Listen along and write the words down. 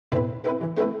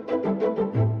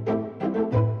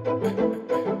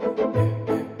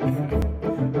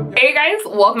Hey guys,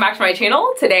 welcome back to my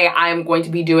channel. Today I'm going to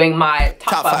be doing my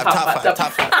top five.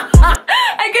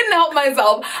 I couldn't help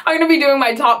myself. I'm going to be doing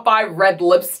my top 5 red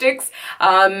lipsticks.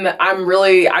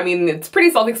 I mean, it's pretty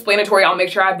self-explanatory. I'll make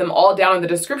sure I have them all down in the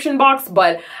description box,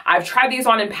 but I've tried these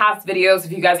on in past videos.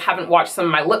 If you guys haven't watched some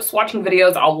of my lip swatching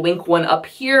videos, I'll link one up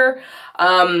here.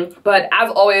 But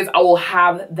as always, I will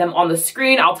have them on the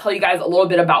screen. I'll tell you guys a little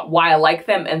bit about why I like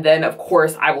them, and then of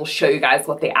course I will show you guys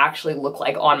what they actually look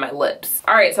like on my lips.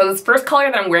 All right, so this first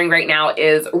color that I'm wearing right now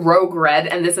is Rogue Red,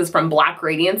 and this is from Black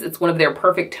Radiance. It's one of their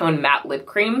perfect tone matte lip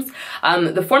creams.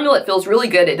 The formula feels really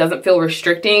good. It doesn't feel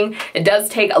restricting. It does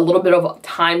take a little bit of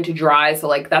time to dry, so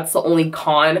like that's the only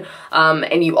con.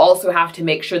 And you also have to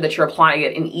make sure that you're applying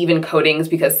it in even coatings,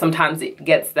 because sometimes it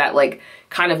gets that like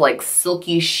kind of like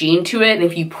silky sheen to it, and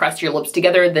if you press your lips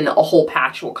together, then a whole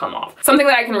patch will come off. Something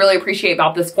that I can really appreciate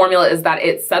about this formula is that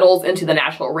it settles into the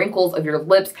natural wrinkles of your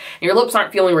lips, and your lips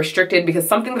aren't feeling restricted, because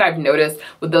something that I've noticed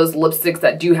with those lipsticks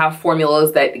that do have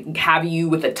formulas that have you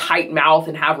with a tight mouth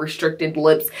and have restricted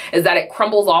lips is that it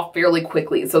crumbles off fairly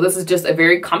quickly. So this is just a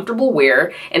very comfortable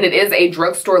wear, and it is a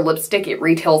drugstore lipstick. It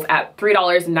retails at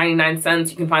 $3.99.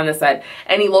 You can find this at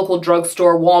any local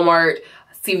drugstore, Walmart,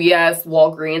 CVS,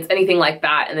 Walgreens, anything like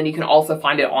that, and then you can also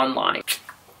find it online.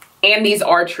 And these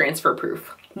are transfer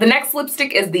proof. The next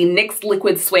lipstick is the NYX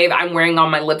Liquid Suede I'm wearing on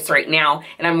my lips right now,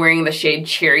 and I'm wearing the shade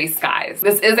Cherry Skies.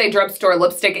 This is a drugstore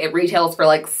lipstick. It retails for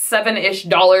like $7-ish,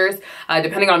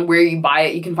 depending on where you buy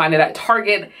it. You can find it at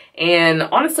Target, and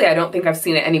honestly, I don't think I've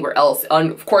seen it anywhere else.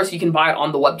 Of course, you can buy it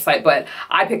on the website, but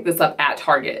I picked this up at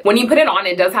Target. When you put it on,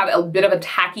 it does have a bit of a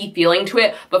tacky feeling to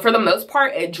it, but for the most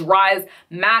part, it dries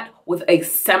matte with a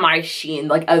semi-sheen,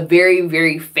 like a very,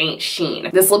 very faint sheen.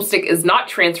 This lipstick is not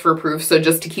transfer proof, so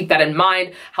just to keep that in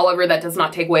mind. However, that does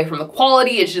not take away from the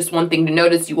quality. It's just one thing to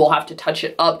notice. You will have to touch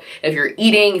it up if you're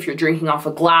eating, if you're drinking off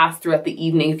a glass throughout the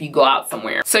evening, if you go out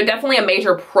somewhere. So definitely a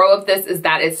major pro of this is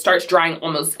that it starts drying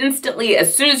almost instantly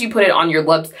as soon as you put it on your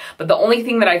lips. But the only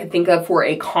thing that I could think of for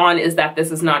a con is that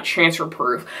this is not transfer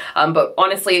proof. But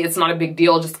honestly, it's not a big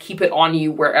deal. Just keep it on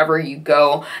you wherever you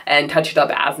go and touch it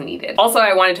up as needed. Also,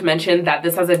 I wanted to mention that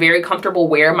this has a very comfortable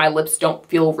wear. My lips don't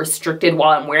feel restricted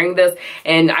while I'm wearing this,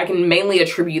 and I can mainly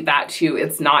attribute that to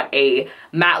it's not a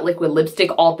matte liquid lipstick,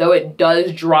 although it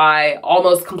does dry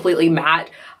almost completely matte.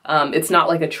 It's not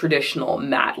like a traditional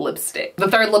matte lipstick. The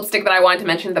third lipstick that I wanted to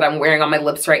mention that I'm wearing on my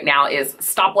lips right now is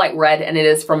Stoplight Red, and it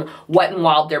is from Wet n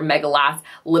Wild, their Mega Last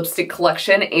lipstick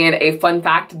collection. And a fun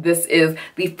fact, this is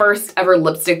the first ever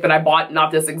lipstick that I bought.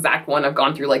 Not this exact one, I've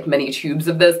gone through like many tubes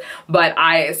of this, but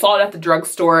I saw it at the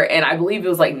drugstore, and I believe it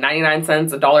was like 99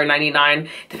 cents, $1.99.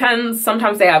 Depends,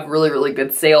 sometimes they have really, really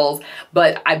good sales,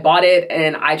 but I bought it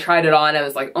and I tried it on. I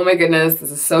was like, oh my goodness,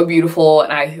 this is so beautiful,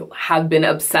 and I have been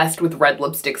obsessed with red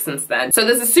lipsticks since then. So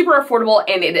this is super affordable,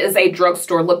 and it is a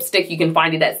drugstore lipstick. You can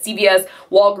find it at CVS,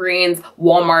 Walgreens,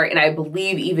 Walmart, and I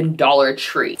believe even Dollar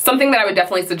Tree. Something that I would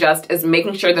definitely suggest is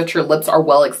making sure that your lips are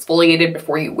well exfoliated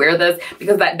before you wear this,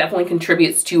 because that definitely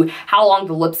contributes to how long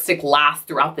the lipstick lasts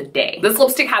throughout the day. This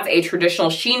lipstick has a traditional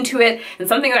sheen to it, and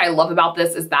something that I love about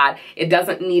this is that it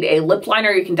doesn't need a lip liner.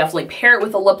 You can definitely pair it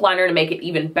with a lip liner to make it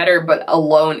even better, but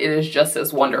alone it is just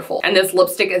as wonderful. And this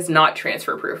lipstick is not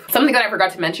transfer proof. Something that I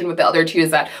forgot to mention with the other two is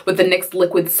that with the NYX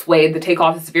Liquid Suede, the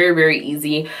takeoff is very, very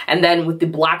easy. And then with the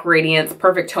Black Radiance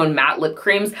Perfect Tone Matte Lip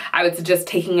Creams, I would suggest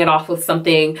taking it off with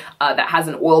something that has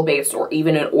an oil base or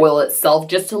even an oil itself,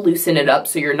 just to loosen it up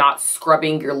so you're not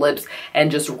scrubbing your lips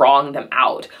and just rawing them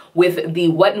out. With the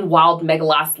Wet n Wild Mega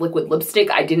Last Liquid Lipstick,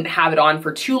 I didn't have it on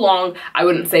for too long. I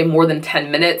wouldn't say more than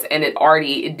 10 minutes, and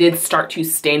it did start to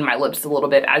stain my lips a little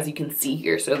bit, as you can see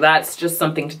here. So that's just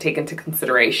something to take into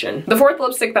consideration. The fourth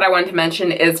lipstick that I wanted to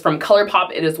mention is from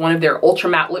ColourPop. It is one of their ultra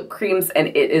matte lip creams, and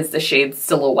it is the shade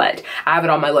Silhouette. I have it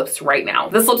on my lips right now.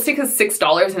 This lipstick is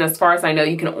 $6, and as far as I know,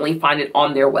 you can only find it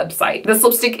on their website. This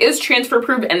lipstick is transfer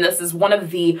proof, and this is one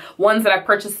of the ones that I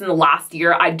purchased in the last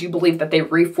year. I do believe that they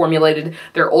reformulated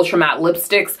their ultra matte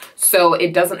lipsticks, so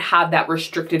it doesn't have that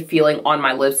restricted feeling on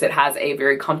my lips. It has a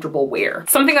very comfortable wear.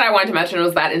 Something that I wanted to mention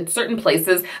was that in certain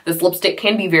places, this lipstick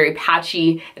can be very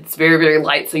patchy. It's very, very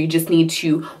light, so you just need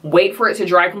to wait for it to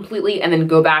dry completely and then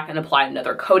go back and apply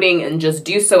another coating, and just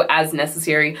do so as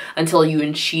necessary until you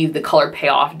achieve the color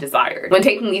payoff desired. When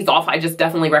taking these off, I just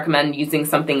definitely recommend using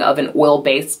something of an oil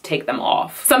base to take them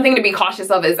off. Something to be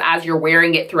cautious of is as you're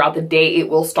wearing it throughout the day, it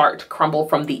will start to crumble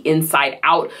from the inside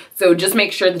out. So just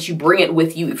make sure that you bring it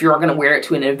with you if you're going to wear it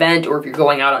to an event or if you're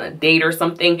going out on a date or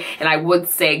something. And I would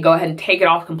say go ahead and take it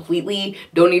off completely.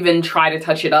 Don't even try to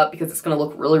touch it up, because it's going to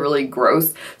look really, really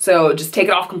gross. So just take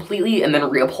it off completely and then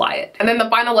reapply it. And then the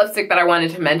final lipstick that I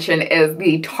wanted to mention is is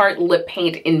the Tarte Lip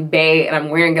Paint in Bay, and I'm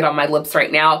wearing it on my lips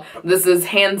right now. This is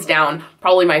hands down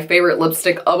probably my favorite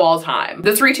lipstick of all time.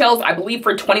 This retails, I believe,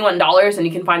 for $21, and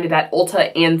you can find it at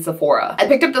Ulta and Sephora. I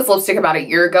picked up this lipstick about a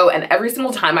year ago, and every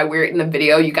single time I wear it in the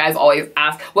video, you guys always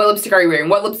ask, what lipstick are you wearing?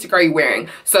 What lipstick are you wearing?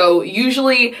 So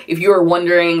usually, if you are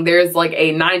wondering, there's like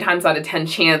a 9 times out of 10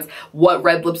 chance what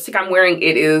red lipstick I'm wearing.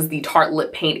 It is the Tarte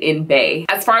Lip Paint in Bay.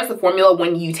 As far as the formula,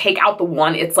 when you take out the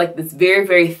one, it's like this very,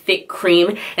 very thick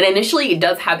cream, and initially it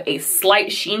does have a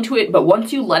slight sheen to it, but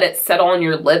once you let it settle on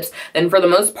your lips, then for the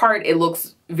most part, it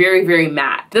looks very, very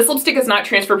matte. This lipstick is not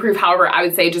transfer proof. However, I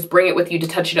would say just bring it with you to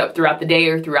touch it up throughout the day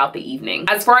or throughout the evening.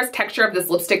 As far as texture of this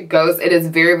lipstick goes, it is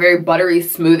very, very buttery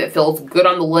smooth. It feels good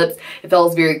on the lips. It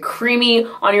feels very creamy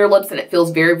on your lips, and it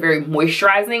feels very, very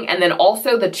moisturizing. And then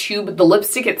also the tube, the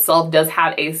lipstick itself does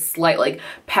have a slight like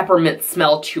peppermint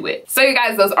smell to it. So you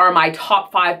guys, those are my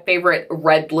top 5 favorite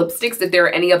red lipsticks. If there are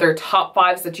any other top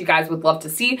 5s that you guys would love to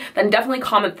see, then definitely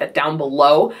comment that down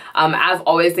below. As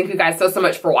always, thank you guys so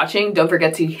much for watching. Don't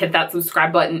forget to hit that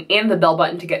subscribe button and the bell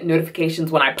button to get notifications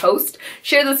when I post.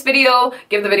 Share this video,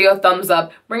 give the video a thumbs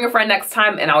up, bring a friend next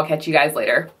time, and I'll catch you guys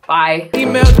later. Bye.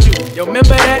 Emailed you, yo, remember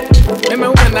that? Remember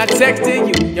when I texted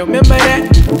you, yo, remember that?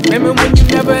 Remember when you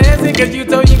never answered cause you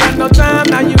told you got no time,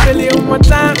 now you really on one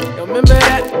time, yo, remember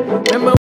that? Remember